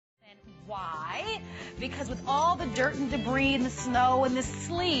Why? Because with all the dirt and debris and the snow and the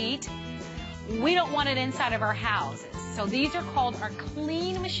sleet, we don't want it inside of our houses. So these are called our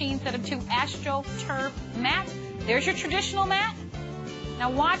Clean Machine Set of 2 AstroTurf mat. There's your traditional mat.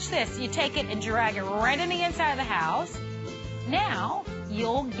 Now watch this. You take it and drag it right in the inside of the house. Now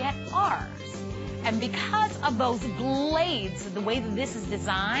you'll get ours. And because of those blades, the way that this is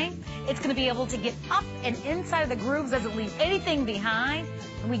designed, it's going to be able to get up and inside of the grooves, doesn't leave anything behind.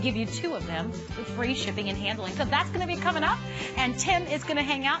 And we give you 2 of them with free shipping and handling. So that's going to be coming up, and Tim is going to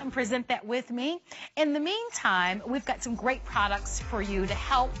hang out and present that with me. In the meantime, we've got some great products for you to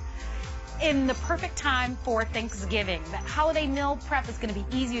help in the perfect time for Thanksgiving. That holiday meal prep is going to be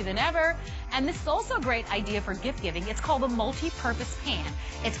easier than ever. And this is also a great idea for gift giving. It's called the multi-purpose pan.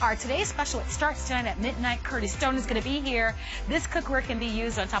 It's our today's special. It starts tonight at midnight. Curtis Stone is going to be here. This cookware can be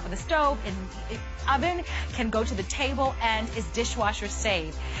used on top of the stove, in the oven, can go to the table, and is dishwasher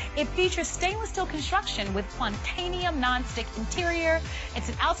safe. It features stainless steel construction with plutonium nonstick interior. It's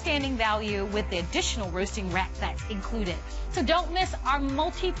an outstanding value with the additional roasting rack that's included. So don't miss our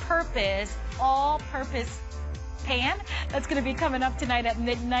multi-purpose, all-purpose pan. That's going to be coming up tonight at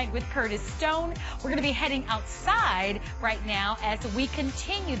midnight with Curtis Stone. We're going to be heading outside right now as we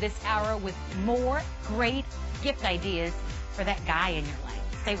continue this hour with more great gift ideas for that guy in your life.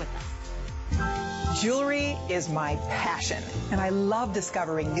 Stay with us. Jewelry is my passion, and I love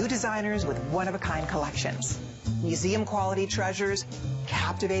discovering new designers with one-of-a-kind collections. Museum-quality treasures,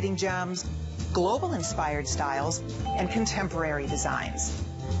 captivating gems, global-inspired styles, and contemporary designs.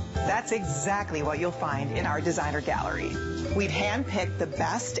 That's exactly what you'll find in our designer gallery. We've handpicked the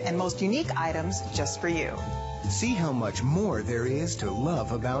best and most unique items just for you. See how much more there is to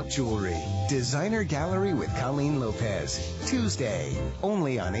love about jewelry. Designer Gallery with Colleen Lopez. Tuesday,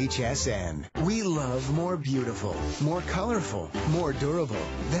 only on HSN. We love more beautiful, more colorful, more durable.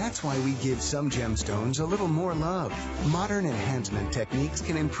 That's why we give some gemstones a little more love. Modern enhancement techniques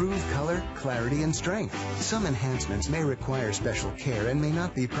can improve color, clarity, and strength. Some enhancements may require special care and may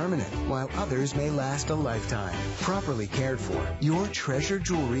not be permanent, while others may last a lifetime. Properly cared for, your treasured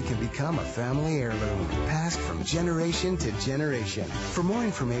jewelry can become a family heirloom, passed from generation to generation. For more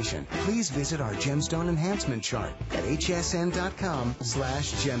information, please visit our gemstone enhancement chart at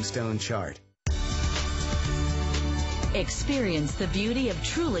hsn.com/gemstone chart. Experience the beauty of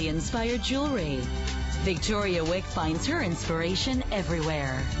truly inspired jewelry. Victoria Wick finds her inspiration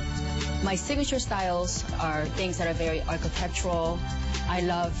everywhere. My signature styles are things that are very architectural. I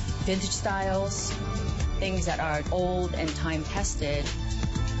love vintage styles, things that are old and time-tested.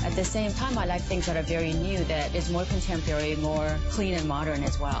 At the same time, I like things that are very new, that is more contemporary, more clean and modern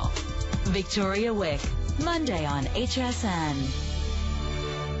as well. Victoria Wick, Monday on HSN.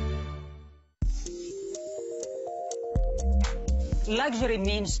 Luxury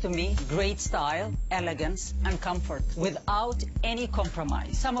means to me great style, elegance, and comfort without any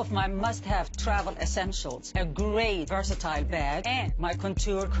compromise. Some of my must-have travel essentials, a great versatile bag, and my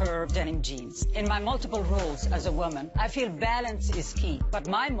couture curved denim jeans. In my multiple roles as a woman, I feel balance is key, but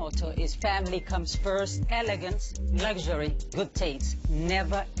my motto is family comes first, elegance, luxury, good taste.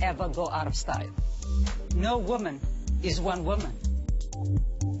 Never ever go out of style. No woman is one woman.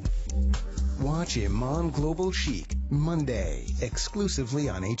 Watch Iman Global Chic, Monday, exclusively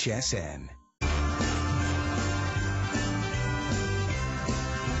on HSN.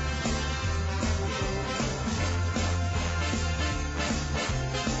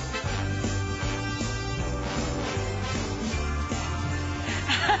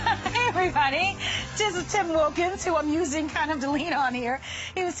 Hey everybody, this is Tim Wilkins, who I'm using kind of to lean on here.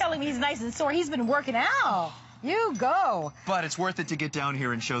 He was telling me he's nice and sore. He's been working out. You go. But it's worth it to get down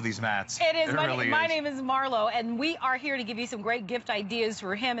here and show these mats. It is. My is. name is Marlo, and we are here to give you some great gift ideas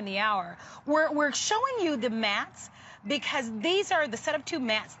for him in the hour. We're showing you the mats because these are the set of 2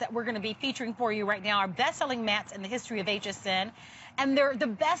 mats that we're going to be featuring for you right now, our best-selling mats in the history of HSN. And they're the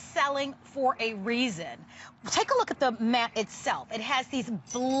best-selling for a reason. Take a look at the mat itself. It has these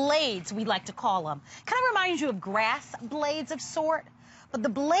blades, we like to call them. Kind of reminds you of grass blades of sort. But the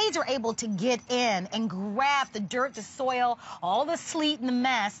blades are able to get in and grab the dirt, the soil, all the sleet and the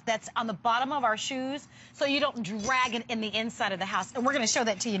mess that's on the bottom of our shoes, so you don't drag it in the inside of the house. And we're going to show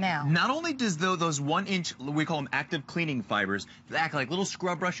that to you now. Not only does those 1-inch, we call them active cleaning fibers, that act like little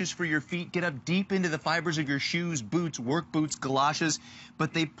scrub brushes for your feet, get up deep into the fibers of your shoes, boots, work boots, galoshes,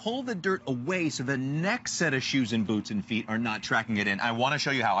 but they pull the dirt away so the next set of shoes and boots and feet are not tracking it in. I want to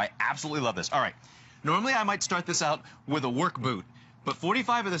show you how. I absolutely love this. All right. Normally I might start this out with a work boot. But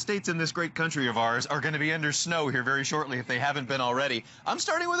 45 of the states in this great country of ours are going to be under snow here very shortly if they haven't been already. I'm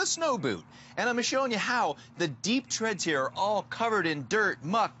starting with a snow boot, and I'm showing you how the deep treads here are all covered in dirt,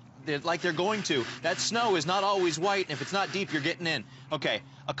 muck, like they're going to. That snow is not always white, and if it's not deep, you're getting in. Okay,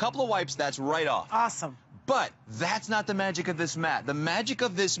 a couple of wipes, that's right off. Awesome. But that's not the magic of this mat. The magic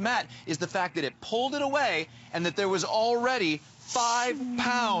of this mat is the fact that it pulled it away and that there was already 5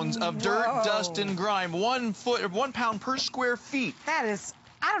 pounds of dirt, dust, and grime. 1 pound per square feet. That is,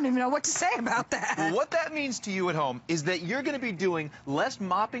 I don't even know what to say about that. What that means to you at home is that you're going to be doing less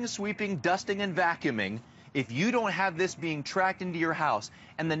mopping, sweeping, dusting, and vacuuming if you don't have this being tracked into your house.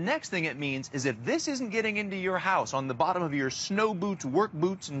 And the next thing it means is if this isn't getting into your house on the bottom of your snow boots, work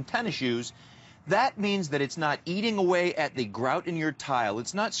boots, and tennis shoes, that means that it's not eating away at the grout in your tile.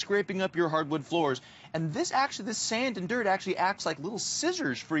 It's not scraping up your hardwood floors. And this sand and dirt actually acts like little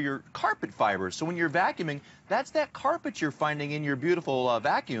scissors for your carpet fibers. So when you're vacuuming, that's that carpet you're finding in your beautiful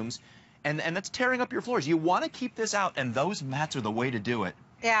vacuums, and that's tearing up your floors. You want to keep this out, and those mats are the way to do it.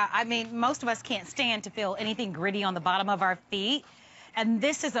 Yeah, I mean, most of us can't stand to feel anything gritty on the bottom of our feet. And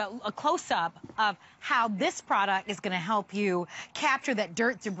this is a close-up of how this product is going to help you capture that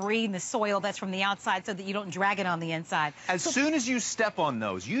dirt, debris, and the soil that's from the outside so that you don't drag it on the inside. As soon as you step on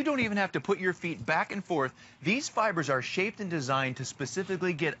those, you don't even have to put your feet back and forth. These fibers are shaped and designed to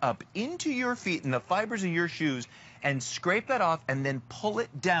specifically get up into your feet and the fibers of your shoes and scrape that off and then pull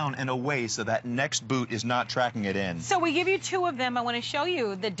it down and away so that next boot is not tracking it in. So we give you 2 of them. I want to show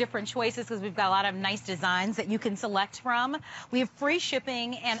you the different choices because we've got a lot of nice designs that you can select from. We have free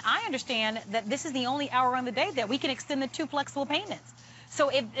shipping, and I understand that this is the only hour on the day that we can extend the 2 flexible payments. So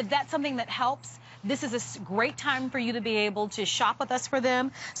if that's something that helps, this is a great time for you to be able to shop with us for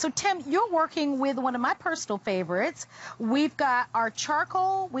them. So, Tim, you're working with one of my personal favorites. We've got our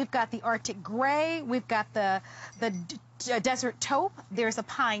charcoal. We've got the Arctic Gray. We've got the Desert Taupe. There's a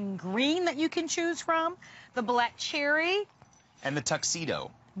pine green that you can choose from. The black cherry. And the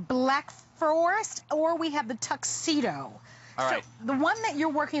tuxedo. Black forest, or we have the tuxedo. All right. So the one that you're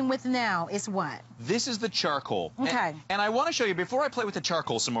working with now is what? This is the charcoal. Okay. And I want to show you, before I play with the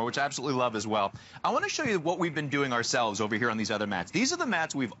charcoal some more, which I absolutely love as well, I want to show you what we've been doing ourselves over here on these other mats. These are the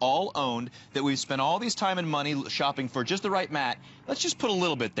mats we've all owned, that we've spent all these time and money shopping for just the right mat. Let's just put a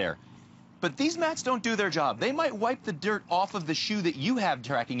little bit there. But these mats don't do their job. They might wipe the dirt off of the shoe that you have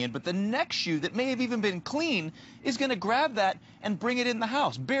tracking in, but the next shoe that may have even been clean is going to grab that and bring it in the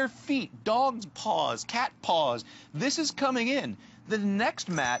house. Bare feet, dog's paws, cat paws. This is coming in. The next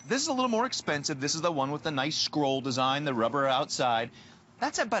mat, this is a little more expensive. This is the one with the nice scroll design, the rubber outside.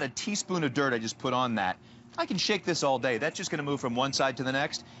 That's about a teaspoon of dirt I just put on that. I can shake this all day. That's just going to move from one side to the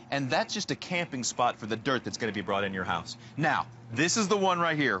next, and that's just a camping spot for the dirt that's going to be brought in your house. Now, this is the one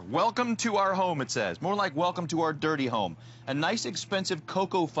right here. Welcome to our home, it says. More like welcome to our dirty home. A nice, expensive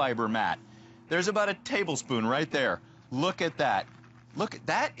cocoa fiber mat. There's about a tablespoon right there. Look at that. Look,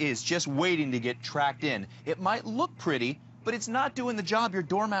 that is just waiting to get tracked in. It might look pretty, but it's not doing the job your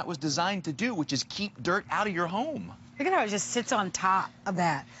doormat was designed to do, which is keep dirt out of your home. Look at how it just sits on top of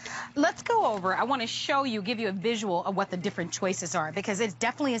that. Let's go over. I want to show you, give you a visual of what the different choices are, because it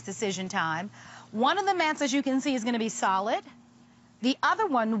definitely is decision time. One of the mats, as you can see, is going to be solid. The other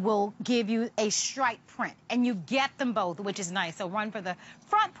one will give you a stripe print, and you get them both, which is nice. So one for the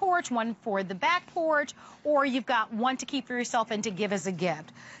front porch, one for the back porch, or you've got one to keep for yourself and to give as a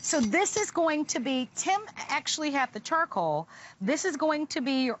gift. So this is going to be, Tim actually had the charcoal. This is going to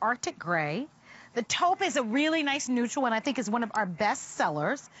be your Arctic Gray. The taupe is a really nice neutral, and I think is one of our best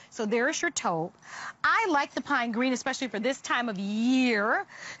sellers. So there's your taupe. I like the pine green, especially for this time of year.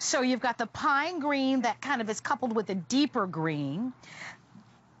 So you've got the pine green that kind of is coupled with a deeper green.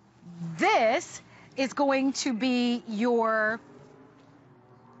 This is going to be your,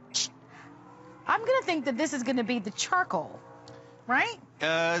 I'm going to think that this is going to be the charcoal, right?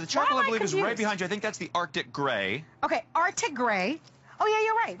 The charcoal, I believe, is right behind you. I think that's the Arctic Gray. Okay, Arctic Gray. Oh, yeah,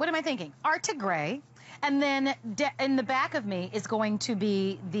 you're right. What am I thinking? Arctic Gray. And then in the back of me is going to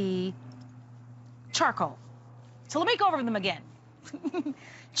be the charcoal. So let me go over them again.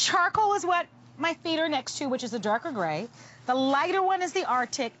 Charcoal is what my feet are next to, which is the darker gray. The lighter one is the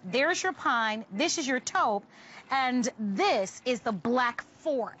Arctic. There's your pine. This is your taupe. And this is the black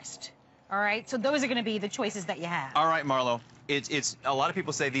forest. All right? So those are going to be the choices that you have. All right, Marlo. It's a lot of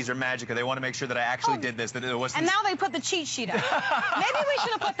people say these are magic, or they want to make sure that I actually did this, that it wasn't. And now they put the cheat sheet up. Maybe we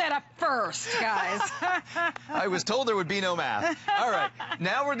should have put that up first, guys. I was told there would be no math. All right,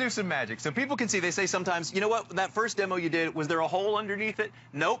 now we'll do some magic. So people can see, they say sometimes, you know what, that first demo you did, was there a hole underneath it?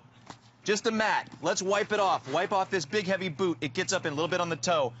 Nope, just a mat. Let's wipe it off. Wipe off this big heavy boot. It gets up in a little bit on the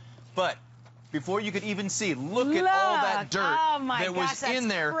toe. But before you could even see, look at all that dirt that was in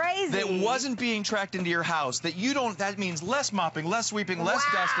there that wasn't being tracked into your house. That means less mopping, less sweeping, less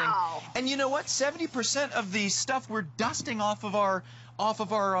dusting. And you know what? 70% of the stuff we're dusting off of our off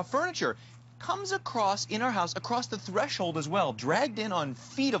of our furniture. Comes across in our house, across the threshold as well, dragged in on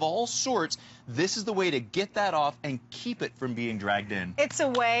feet of all sorts. This is the way to get that off and keep it from being dragged in. It's a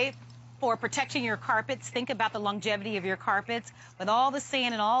way for protecting your carpets. Think about the longevity of your carpets. With all the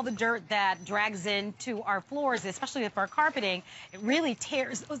sand and all the dirt that drags into our floors, especially with our carpeting, it really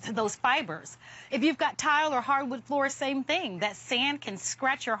tears those fibers. If you've got tile or hardwood floors, same thing. That sand can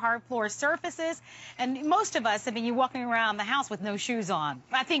scratch your hard floor surfaces. And most of us, I mean, you're walking around the house with no shoes on.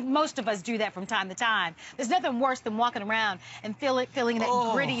 I think most of us do that from time to time. There's nothing worse than walking around and feeling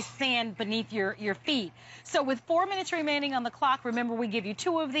that gritty sand beneath your feet. So with 4 minutes remaining on the clock, remember we give you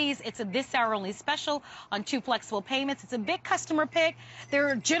 2 of these. It's a this hour only special on 2 flexible payments. It's a big customer pick.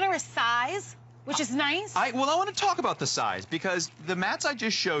 They're generous size, which is nice. I want to talk about the size, because the mats I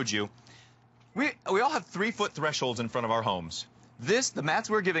just showed you, we all have 3-foot thresholds in front of our homes. The mats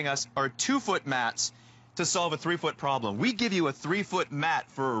we're giving us are 2-foot mats to solve a 3-foot problem. We give you a 3-foot mat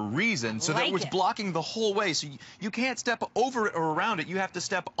for a reason, so that it's blocking the whole way, so you can't step over it or around it. You have to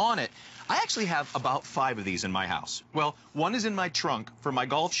step on it. I actually have about 5 of these in my house. Well, one is in my trunk for my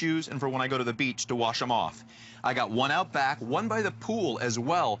golf shoes and for when I go to the beach to wash them off. I got one out back, one by the pool as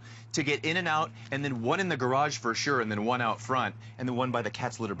well to get in and out, and then one in the garage for sure, and then one out front, and then one by the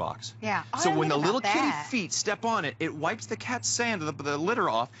cat's litter box. Yeah. So when the little kitty feet step on it, it wipes the cat's sand, the litter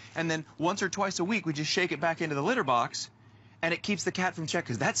off, and then once or twice a week we just shake it back into the litter box, and it keeps the cat from checking,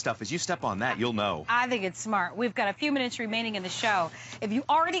 because that stuff, as you step on that, you'll know. I think it's smart. We've got a few minutes remaining in the show. If you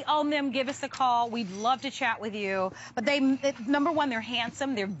already own them, give us a call. We'd love to chat with you. But number one, they're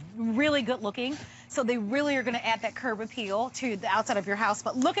handsome. They're really good looking. So they really are going to add that curb appeal to the outside of your house.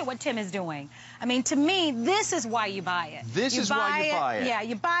 But look at what Tim is doing. I mean, to me, this is why you buy it. This is why you buy it. Yeah,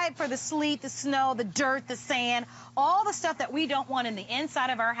 you buy it for the sleet, the snow, the dirt, the sand, all the stuff that we don't want in the inside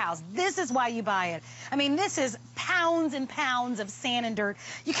of our house. This is why you buy it. I mean, this is pounds and pounds of sand and dirt.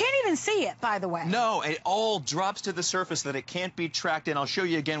 You can't even see it, by the way. No, it all drops to the surface that it can't be tracked in. I'll show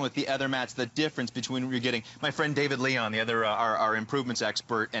you again with the other mats the difference between what you're getting. My friend David Leon, the other our improvements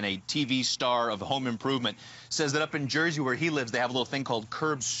expert and a TV star of home improvement, says that up in Jersey where he lives, they have a little thing called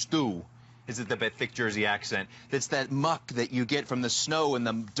curb stew. Is it the thick Jersey accent? That's that muck that you get from the snow and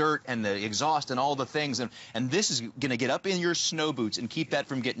the dirt and the exhaust and all the things. And this is going to get up in your snow boots and keep that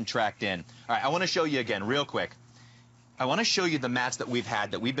from getting tracked in. All right, I want to show you again real quick. I want to show you the mats that we've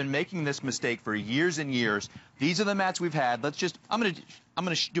had, that we've been making this mistake for years and years. These are the mats we've had. Let's just, I'm going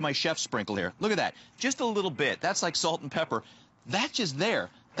to do my chef sprinkle here. Look at that. Just a little bit. That's like salt and pepper. That's just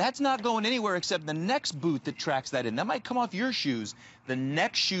there. That's not going anywhere except the next boot that tracks that in. That might come off your shoes. The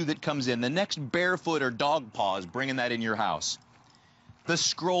next shoe that comes in, the next barefoot or dog paws, bringing that in your house. The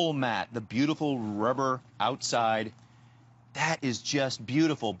scroll mat, the beautiful rubber outside, that is just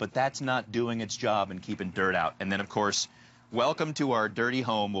beautiful, but that's not doing its job and keeping dirt out. And then, of course, welcome to our dirty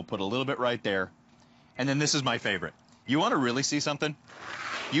home. We'll put a little bit right there. And then this is my favorite. You want to really see something?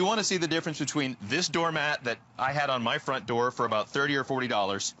 You want to see the difference between this doormat that I had on my front door for about $30 or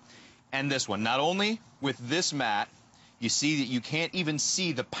 $40 and this one. Not only with this mat, you see that you can't even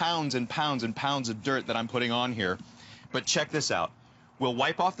see the pounds and pounds and pounds of dirt that I'm putting on here, but check this out. We'll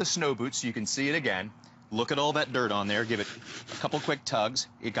wipe off the snow boots so you can see it again. Look at all that dirt on there. Give it a couple quick tugs.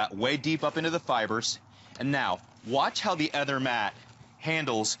 It got way deep up into the fibers. And now, watch how the other mat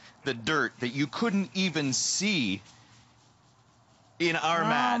handles the dirt that you couldn't even see in our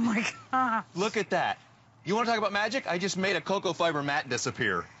mat. Oh my God. Look at that. You want to talk about magic? I just made a cocoa fiber mat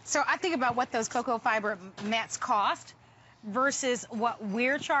disappear. So I think about what those cocoa fiber mats cost versus what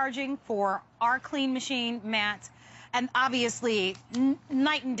we're charging for our clean machine mats. And obviously,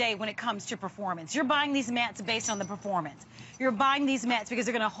 night and day when it comes to performance. You're buying these mats based on the performance. You're buying these mats because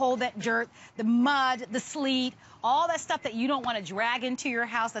they're going to hold that dirt, the mud, the sleet, all that stuff that you don't want to drag into your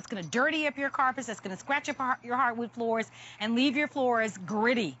house, that's going to dirty up your carpets, that's going to scratch up your hardwood floors and leave your floors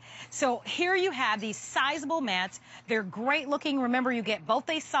gritty. So here you have these sizable mats. They're great looking. Remember, you get both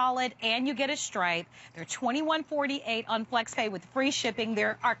a solid and you get a stripe. They're $21.48 on FlexPay with free shipping.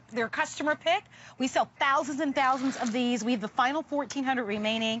 They're customer pick. We sell thousands and thousands of these. We have the final 1,400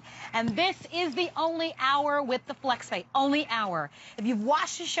 remaining. And this is the only hour with the FlexPay. Only hour. If you've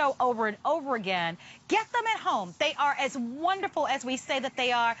watched the show over and over again, get them at home. They are as wonderful as we say that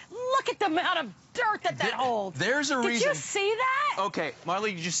they are. Look at the amount of dirt that holds. There's a reason. Did you see that? Okay,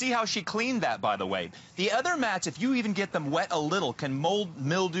 Marley, did you see how she cleaned that, by the way? The other mats, if you even get them wet a little, can mold,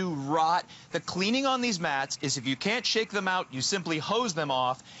 mildew, rot. The cleaning on these mats is if you can't shake them out, you simply hose them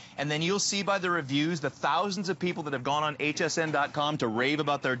off, and then you'll see by the reviews, the thousands of people that have gone on hsn.com to rave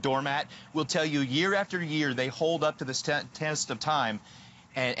about their doormat will tell you year after year they hold up to this test of time.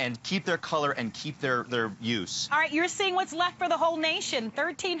 and keep their color and keep their use. All right, you're seeing what's left for the whole nation.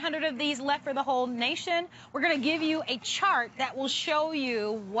 1,300 of these left for the whole nation. We're going to give you a chart that will show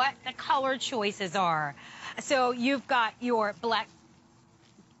you what the color choices are. So you've got your black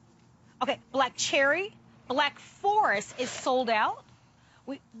cherry, black forest is sold out.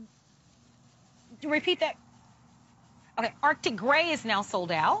 Repeat that. Okay, Arctic gray is now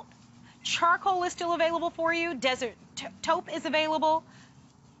sold out. Charcoal is still available for you. Desert taupe is available.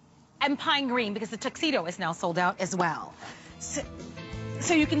 And pine green, because the tuxedo is now sold out as well.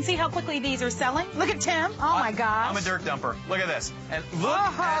 So you can see how quickly these are selling. Look at Tim. Oh, my gosh. I'm a dirt dumper. Look at this. And look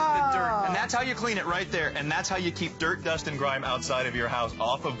at the dirt. And that's how you clean it right there. And that's how you keep dirt, dust, and grime outside of your house,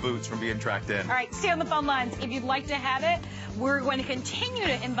 off of boots from being tracked in. All right, stay on the phone lines if you'd like to have it. We're going to continue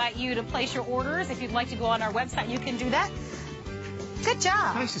to invite you to place your orders. If you'd like to go on our website, you can do that. Good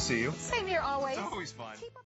job. Nice to see you. Same here always. It's always fun.